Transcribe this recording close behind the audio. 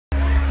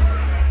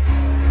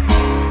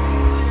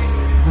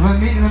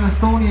meeting an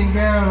Estonian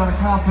girl at a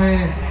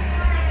cafe,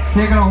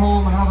 taking her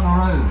home and having a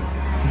row.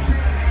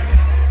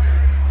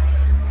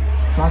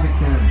 It's a tragic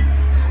tale.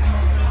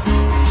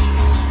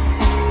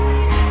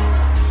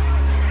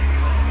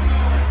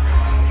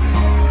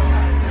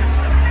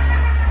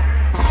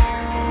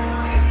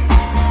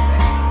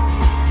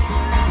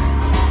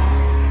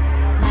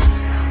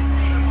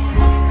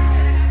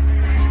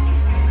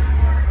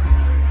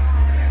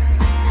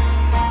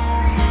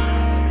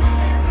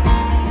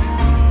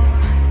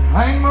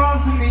 I'm more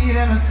to meet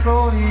an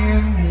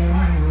Estonian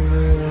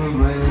girl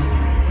with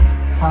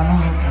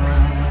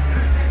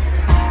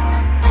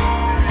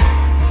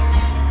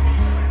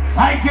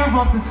I give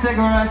up the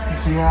cigarettes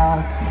if she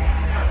asks me.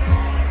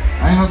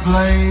 I'm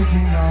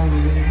obliging now.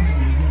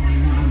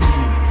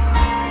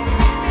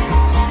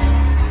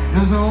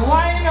 There's a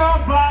whiner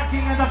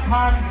barking at the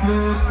pan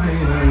flute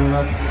player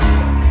at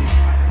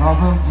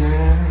top of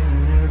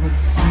Jersey,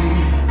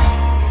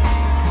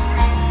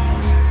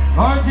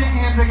 urging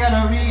him to get a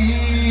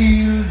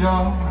real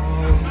job.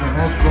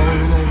 That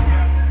girl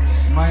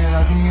smile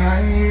at the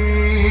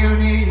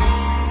irony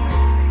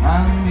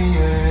and the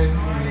air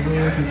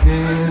it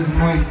is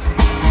moist,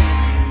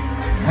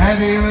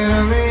 heavy with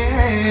a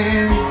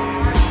rain.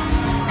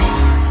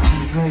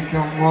 It's like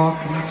I'm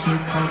walking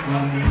through Cork.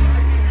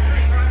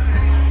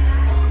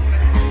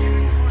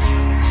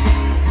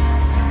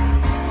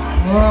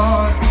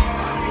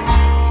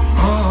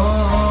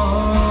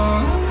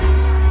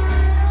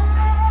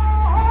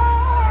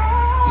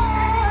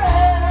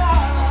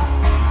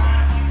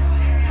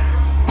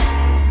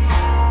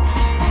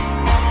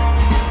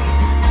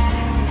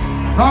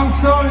 Long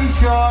story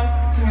short,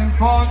 she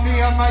informed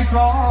me of my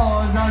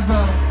flaws as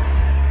the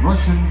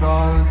Russian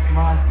doll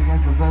smashed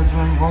against the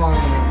Belgian wall.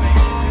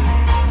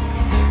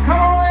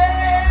 Come away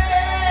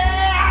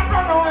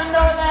from the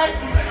window like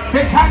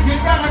the cat you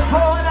got a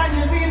cold and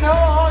you'll be no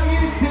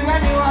use to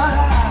anyone.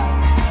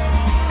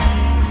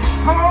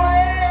 Come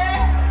away,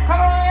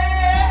 come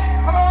away,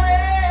 come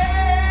away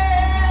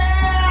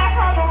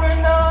from the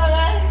window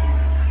like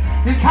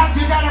the cat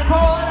you got a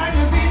cold and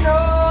you'll be no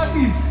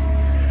use,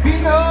 be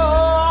no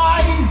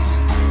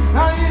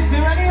not used to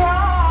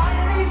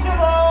anyone, least of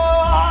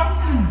all.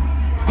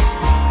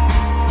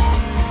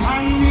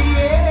 And the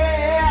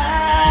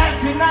air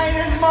tonight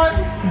is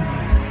much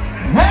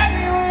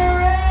heavy with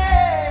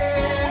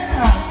rain.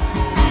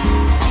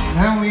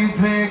 And we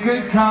play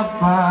good cop,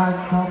 bad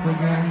cop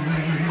again.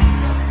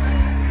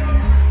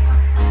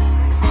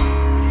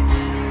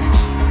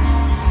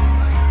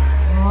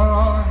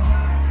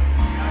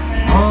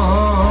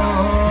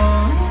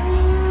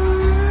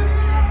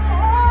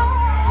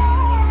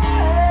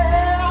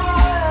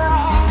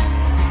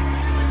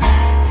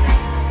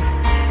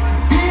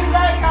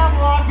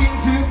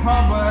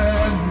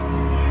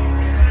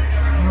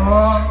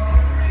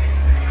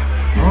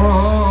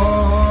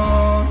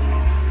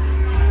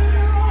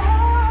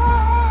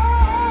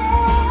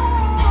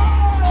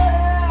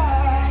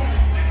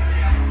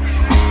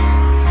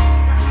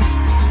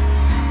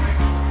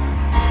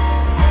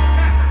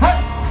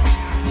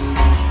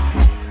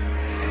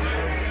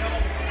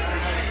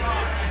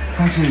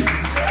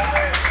 Thank you.